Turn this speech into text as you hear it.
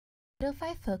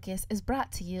805 Focus is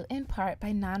brought to you in part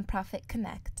by Nonprofit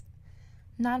Connect.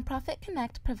 Nonprofit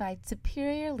Connect provides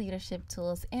superior leadership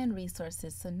tools and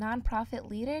resources so nonprofit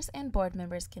leaders and board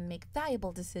members can make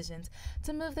valuable decisions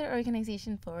to move their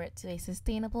organization forward to a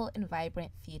sustainable and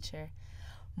vibrant future.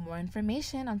 More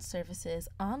information on services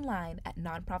online at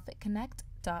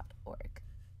nonprofitconnect.org.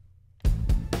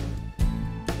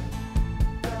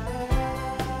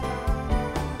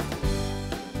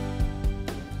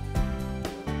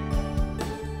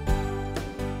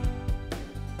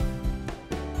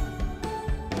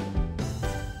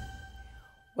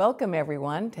 Welcome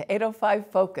everyone to 805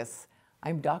 Focus.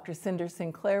 I'm Dr. Cynder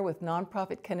Sinclair with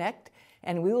Nonprofit Connect,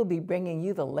 and we will be bringing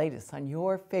you the latest on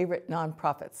your favorite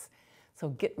nonprofits. So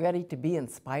get ready to be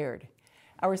inspired.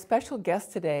 Our special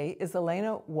guest today is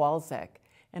Alana Walczak,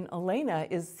 and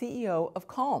Alana is CEO of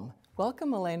Calm.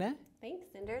 Welcome, Alana. Thanks,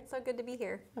 Cynder. It's so good to be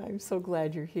here. I'm so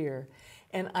glad you're here.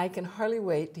 And I can hardly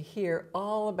wait to hear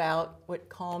all about what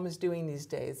Calm is doing these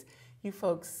days. You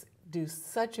folks do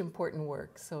such important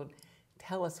work, so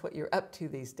tell us what you're up to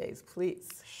these days,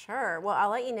 please. Sure. Well,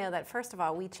 I'll let you know that, first of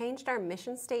all, we changed our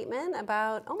mission statement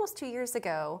about almost 2 years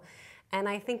ago. And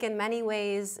I think in many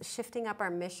ways, shifting up our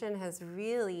mission has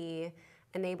really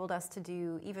enabled us to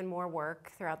do even more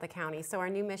work throughout the county. So our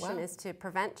new mission is to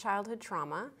prevent childhood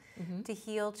trauma, to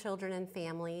heal children and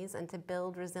families, and to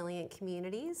build resilient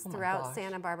communities throughout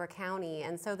Santa Barbara County.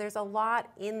 And so there's a lot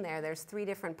in there. There's 3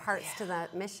 different parts to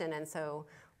that mission, and so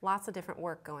lots of different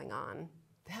work going on.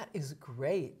 That is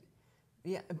great.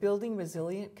 Yeah, building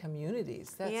resilient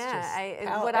communities. That's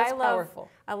powerful.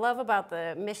 I love about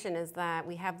the mission is that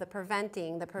we have prevent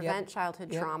childhood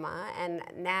trauma. And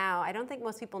now, I don't think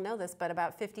most people know this, but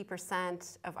about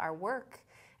 50% of our work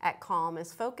at Calm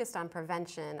is focused on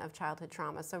prevention of childhood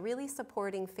trauma. So really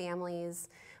supporting families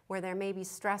where there may be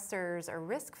stressors or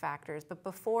risk factors, but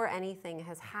before anything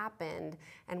has happened,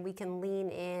 and we can lean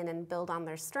in and build on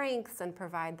their strengths and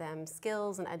provide them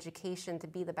skills and education to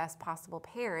be the best possible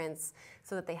parents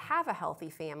so that they have a healthy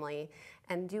family,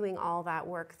 and doing all that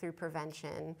work through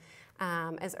prevention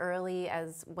as early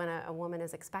as when a woman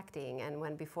is expecting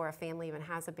and before a family even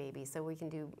has a baby. So we can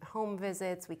do home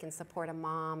visits, we can support a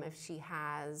mom if she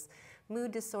has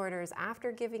mood disorders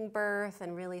after giving birth,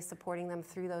 and really supporting them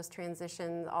through those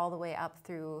transitions all the way up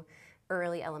through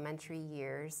early elementary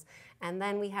years. And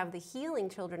then we have the healing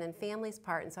children and families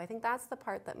part, and so I think that's the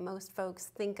part that most folks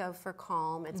think of for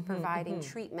Calm. It's providing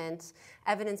treatment,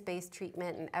 evidence-based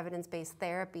treatment and evidence-based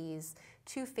therapies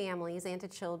to families and to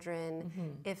children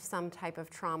if some type of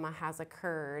trauma has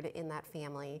occurred in that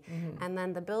family. And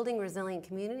then the building resilient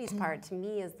communities part, to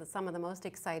me, is some of the most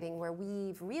exciting, where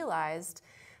we've realized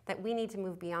that we need to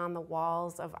move beyond the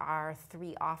walls of our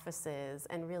 3 offices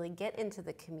and really get into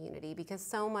the community, because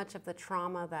so much of the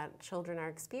trauma that children are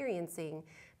experiencing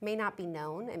may not be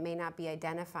known, it may not be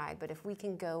identified, but if we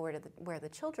can go where the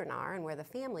children are and where the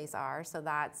families are, so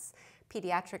that's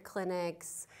pediatric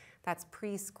clinics, that's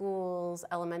preschools,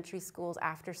 elementary schools,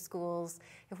 after schools,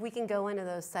 if we can go into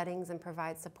those settings and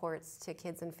provide supports to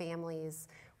kids and families,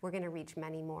 we're going to reach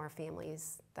many more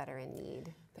families that are in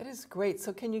need. That is great.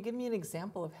 So can you give me an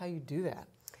example of how you do that?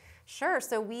 Sure.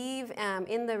 So we've,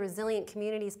 in the resilient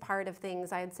communities part of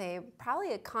things, I'd say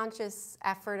probably a conscious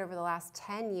effort over the last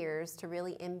 10 years to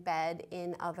really embed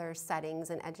in other settings,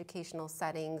 in educational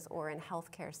settings or in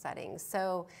healthcare settings.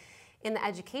 So in the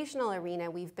educational arena,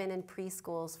 we've been in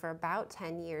preschools for about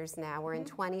 10 years now. We're in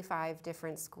 25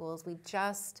 different schools. We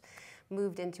just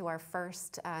moved into our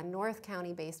first North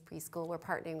County-based preschool. We're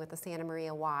partnering with the Santa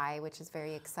Maria Y, which is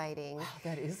very exciting. Wow,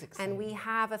 that is exciting. And we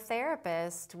have a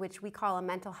therapist, which we call a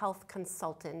mental health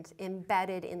consultant,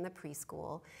 embedded in the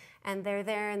preschool. And they're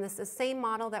there in the same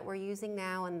model that we're using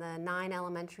now in the 9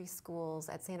 elementary schools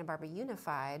at Santa Barbara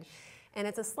Unified. And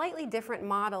it's a slightly different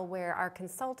model where our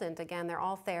consultant, again, they're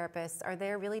all therapists, are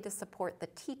there really to support the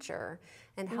teacher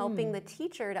and helping the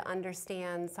teacher to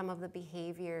understand some of the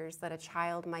behaviors that a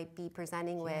child might be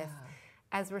presenting with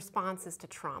as responses to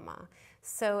trauma.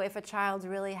 So if a child's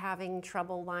really having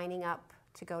trouble lining up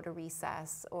to go to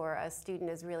recess, or a student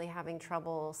is really having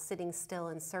trouble sitting still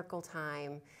in circle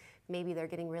time, maybe they're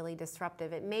getting really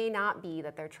disruptive. It may not be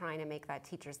that they're trying to make that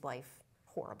teacher's life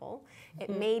horrible. It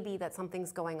may be that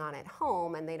something's going on at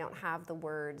home and they don't have the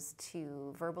words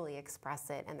to verbally express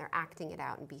it, and they're acting it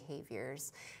out in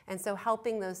behaviors. And so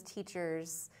helping those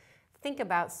teachers think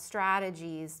about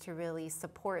strategies to really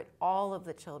support all of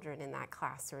the children in that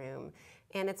classroom.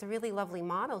 And it's a really lovely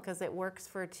model because it works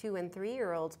for 2- and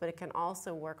 3-year-olds, but it can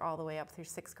also work all the way up through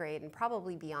 6th grade and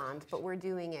probably beyond. But we're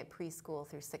doing it preschool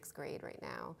through 6th grade right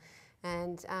now.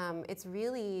 And it's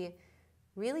really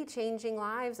really changing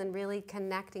lives and really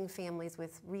connecting families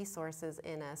with resources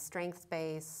in a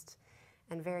strengths-based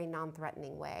and very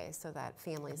non-threatening way so that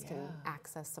families can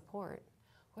access support.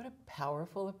 What a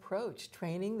powerful approach,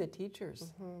 training the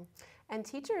teachers. And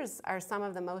teachers are some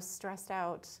of the most stressed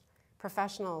out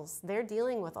professionals. They're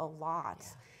dealing with a lot.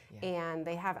 And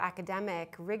they have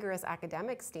rigorous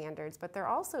academic standards, but they're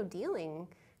also dealing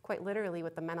quite literally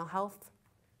with the mental health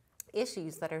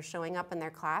issues that are showing up in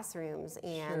their classrooms.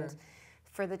 And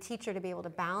for the teacher to be able to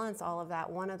balance all of that,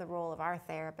 one of the role of our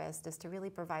therapist is to really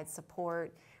provide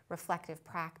support, reflective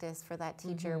practice for that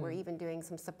teacher. We're even doing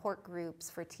some support groups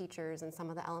for teachers in some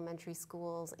of the elementary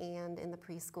schools and in the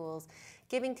preschools,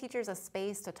 giving teachers a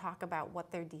space to talk about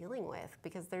what they're dealing with,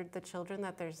 because the children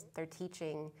that they're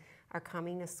teaching are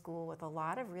coming to school with a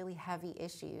lot of really heavy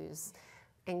issues.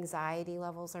 Anxiety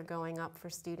levels are going up for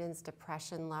students,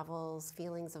 depression levels,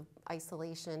 feelings of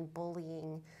isolation,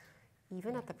 bullying.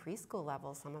 Even at the preschool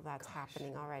level, some of that's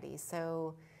happening already.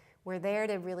 So we're there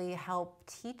to really help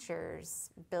teachers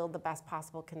build the best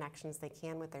possible connections they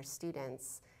can with their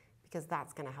students, because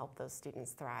that's going to help those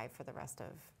students thrive for the rest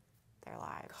of their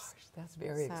lives. Gosh, that's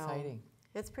very exciting.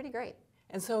 It's pretty great.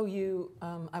 And so you,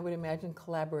 I would imagine,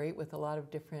 collaborate with a lot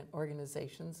of different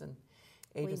organizations and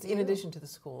agencies, in addition to the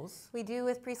schools. We do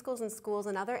with preschools and schools.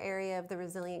 Another area of the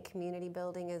resilient community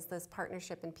building is this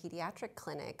partnership in pediatric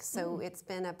clinics. So it's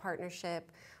been a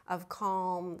partnership of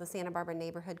CALM, the Santa Barbara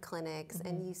Neighborhood Clinics,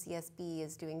 and UCSB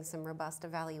is doing some robust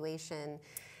evaluation.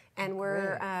 And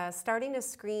we're starting to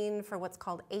screen for what's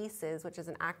called ACEs, which is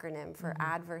an acronym for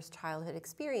Adverse Childhood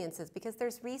Experiences, because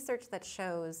there's research that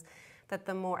shows that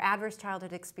the more adverse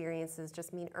childhood experiences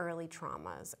just mean early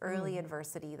traumas, early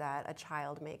adversity that a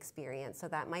child may experience. So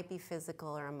that might be physical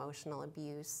or emotional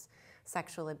abuse,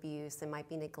 sexual abuse, it might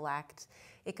be neglect.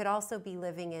 It could also be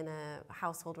living in a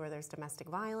household where there's domestic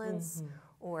violence,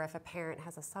 or if a parent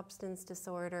has a substance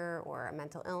disorder or a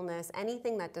mental illness,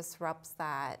 anything that disrupts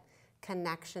that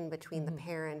connection between the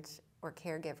parent or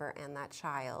caregiver and that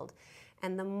child.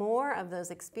 And the more of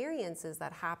those experiences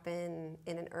that happen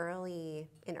in early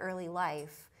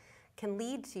life can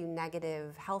lead to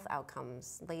negative health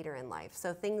outcomes later in life.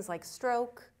 So things like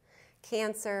stroke,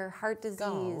 cancer, heart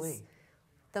disease,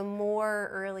 the more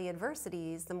early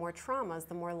adversities, the more traumas,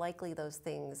 the more likely those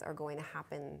things are going to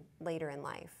happen later in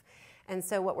life. And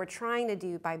so what we're trying to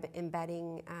do by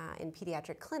embedding in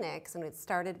pediatric clinics, and it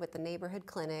started with the neighborhood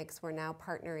clinics, we're now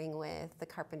partnering with the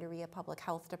Carpinteria Public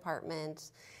Health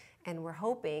Department, and we're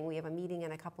hoping, we have a meeting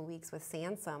in a couple weeks with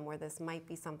SANSOM where this might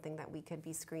be something that we could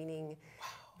be screening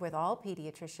with all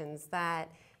pediatricians,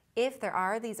 that if there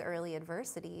are these early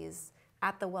adversities,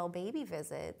 at the well baby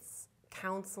visits,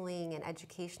 counseling and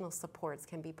educational supports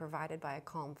can be provided by a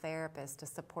CALM therapist to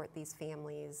support these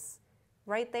families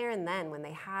right there and then when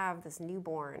they have this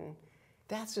newborn.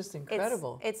 That's just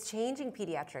incredible. It's changing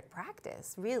pediatric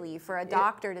practice, really, for a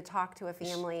doctor to talk to a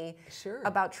family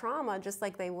about trauma just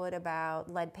like they would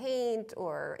about lead paint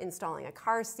or installing a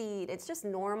car seat. It's just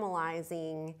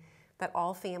normalizing that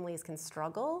all families can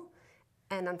struggle.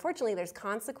 And unfortunately, there's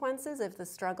consequences if the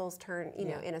struggles turn, you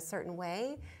know, in a certain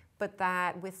way, but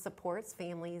that with supports,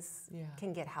 families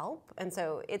can get help. And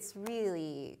so it's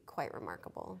really quite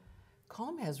remarkable.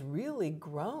 CALM has really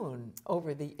grown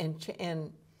over the,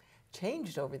 and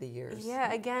changed over the years.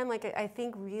 Yeah, again, like I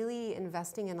think really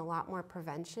investing in a lot more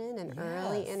prevention and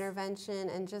early intervention,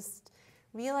 and just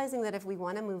realizing that if we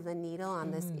want to move the needle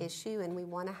on this issue and we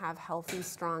want to have healthy,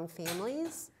 strong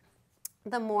families,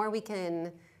 the more we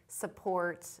can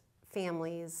support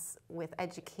families with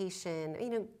education. You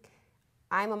know,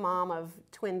 I'm a mom of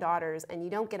twin daughters, and you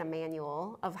don't get a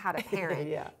manual of how to parent.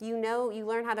 You know, you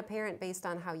learn how to parent based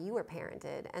on how you were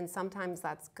parented, and sometimes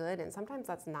that's good and sometimes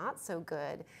that's not so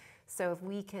good. So if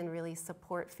we can really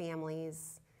support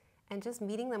families and just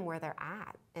meeting them where they're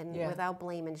at, and without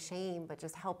blame and shame, but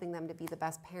just helping them to be the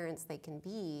best parents they can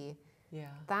be,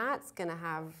 that's gonna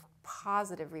have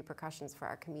positive repercussions for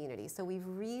our community. So we've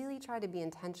really tried to be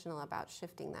intentional about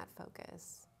shifting that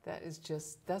focus. That's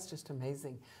just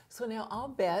amazing. So now I'll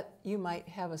bet you might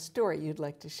have a story you'd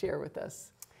like to share with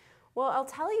us. Well, I'll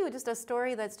tell you just a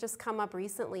story that's just come up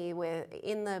recently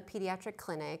in the pediatric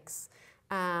clinics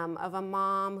of a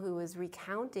mom who was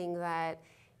recounting that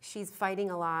she's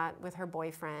fighting a lot with her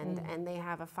boyfriend, and they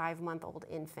have a 5-month-old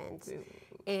infant.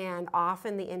 And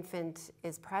often the infant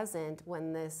is present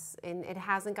when and it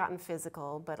hasn't gotten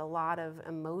physical, but a lot of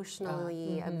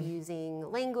emotionally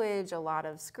abusing language, a lot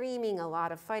of screaming, a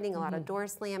lot of fighting, a lot of door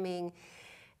slamming.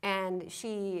 And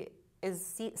she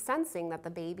is sensing that the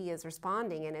baby is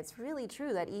responding. And it's really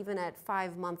true that even at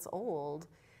 5 months old,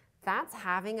 that's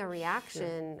having a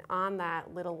reaction on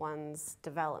that little one's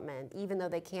development, even though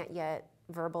they can't yet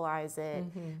verbalize it,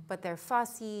 but they're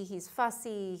fussy,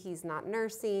 he's not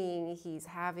nursing, he's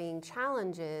having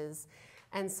challenges.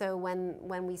 And so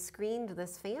when we screened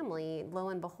this family, lo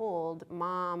and behold,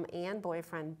 mom and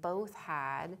boyfriend both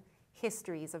had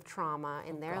histories of trauma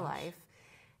in their life.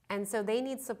 And so they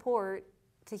need support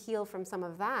to heal from some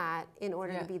of that in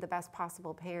order to be the best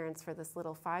possible parents for this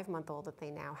little 5-month-old that they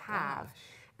now have.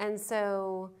 And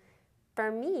so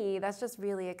for me, that's just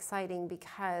really exciting,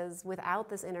 because without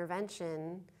this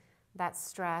intervention, that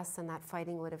stress and that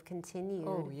fighting would have continued.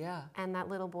 And that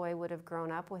little boy would have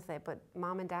grown up with it. But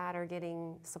mom and dad are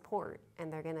getting support,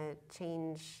 and they're going to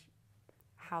change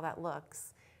how that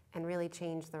looks and really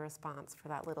change the response for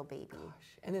that little baby.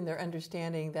 And then they're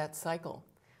understanding that cycle.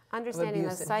 Understanding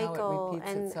the cycle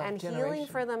and healing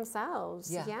for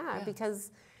themselves.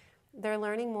 Because they're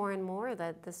learning more and more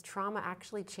that this trauma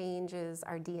actually changes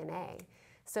our DNA.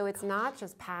 So it's not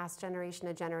just passed generation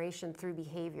to generation through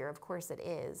behavior. Of course it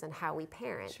is, and how we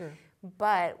parent.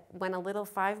 But when a little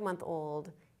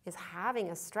 5-month-old is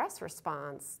having a stress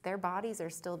response, their bodies are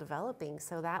still developing.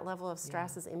 So that level of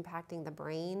stress is impacting the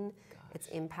brain. It's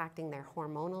impacting their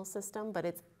hormonal system, but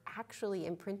it's actually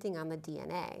imprinting on the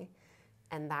DNA.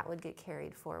 And that would get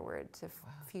carried forward to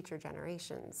future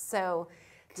generations. So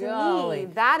to me,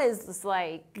 that is just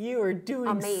like you are doing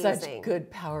amazing. Such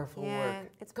good, powerful work.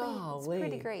 It's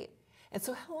pretty great. And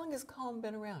so how long has Calm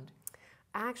been around?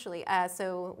 Actually,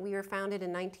 so we were founded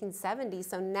in 1970,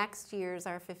 so next year's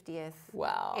our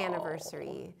 50th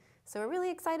anniversary. So we're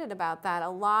really excited about that. A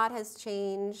lot has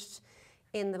changed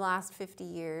in the last 50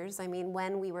 years. I mean,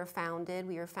 when we were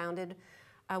founded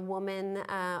a woman,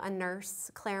 a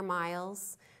nurse, Claire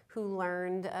Miles, who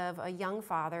learned of a young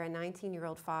father, a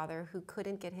 19-year-old father, who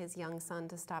couldn't get his young son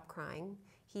to stop crying.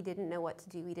 He didn't know what to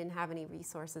do. He didn't have any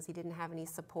resources. He didn't have any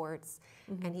supports.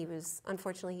 And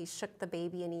unfortunately, he shook the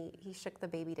baby, and he shook the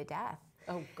baby to death.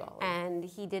 Oh, golly. And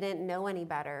he didn't know any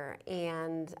better.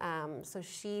 And so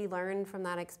she learned from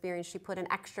that experience. She put an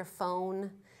extra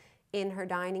phone in her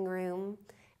dining room,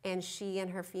 and she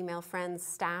and her female friends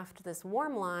staffed this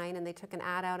warm line, and they took an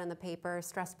ad out in the paper,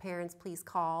 "Stressed parents, please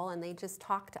call," and they just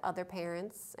talked to other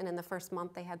parents, and in the first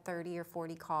month they had 30 or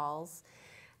 40 calls.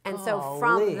 And so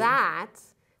from that,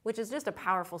 which is just a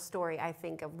powerful story, I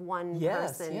think, of one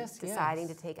person deciding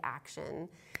to take action.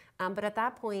 But at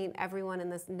that point, everyone in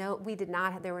this, there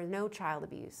was no child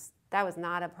abuse. That was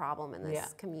not a problem in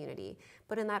this community.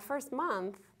 But in that first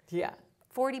month,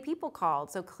 40 people called,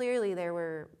 so clearly there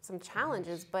were some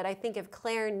challenges. But I think if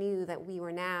Claire knew that we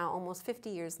were now, almost 50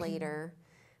 years later,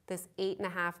 this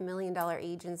 $8.5 million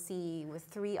agency with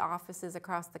 3 offices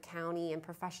across the county and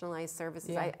professionalized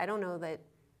services, I don't know that,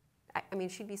 I mean,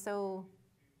 she'd be so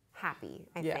happy,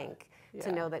 I think,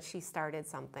 to know that she started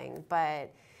something.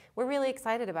 But we're really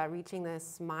excited about reaching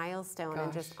this milestone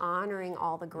and just honoring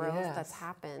all the growth that's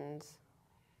happened.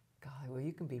 Golly, well,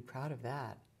 you can be proud of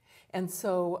that. And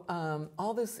so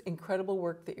all this incredible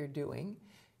work that you're doing,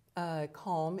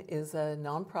 Calm is a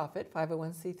nonprofit,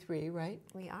 501c3, right?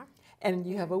 We are. And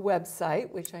you have a website,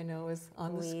 which I know is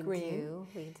on the screen.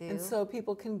 We do. And so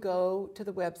people can go to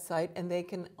the website, and they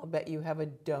can, I'll bet you have a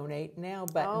Donate Now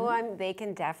button. Oh, they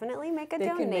can definitely make a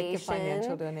donation. They can make a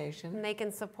financial donation. And they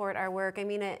can support our work. I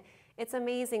mean, it's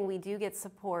amazing. We do get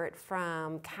support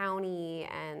from county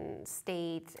and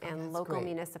state and local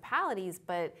municipalities,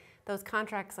 but those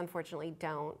contracts, unfortunately,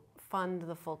 don't fund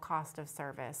the full cost of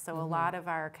service. So a lot of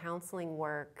our counseling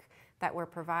work that we're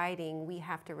providing, we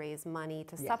have to raise money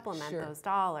to supplement those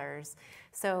dollars.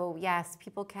 So yes,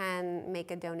 people can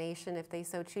make a donation if they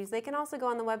so choose. They can also go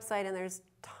on the website, and there's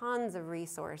tons of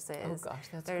resources. Oh gosh,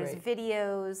 that's There's great.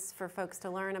 Videos for folks to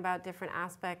learn about different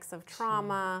aspects of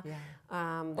trauma.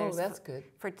 That's good.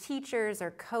 For teachers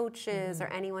or coaches or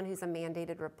anyone who's a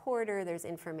mandated reporter, there's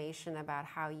information about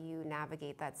how you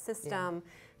navigate that system.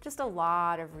 Just a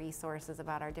lot of resources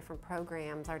about our different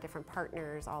programs, our different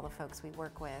partners, all the folks we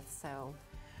work with. So,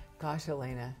 gosh,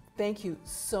 Alana, thank you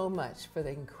so much for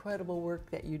the incredible work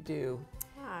that you do.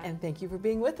 And thank you for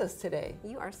being with us today.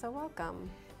 You are so welcome.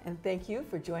 And thank you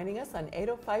for joining us on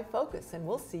 805 Focus, and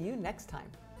we'll see you next time.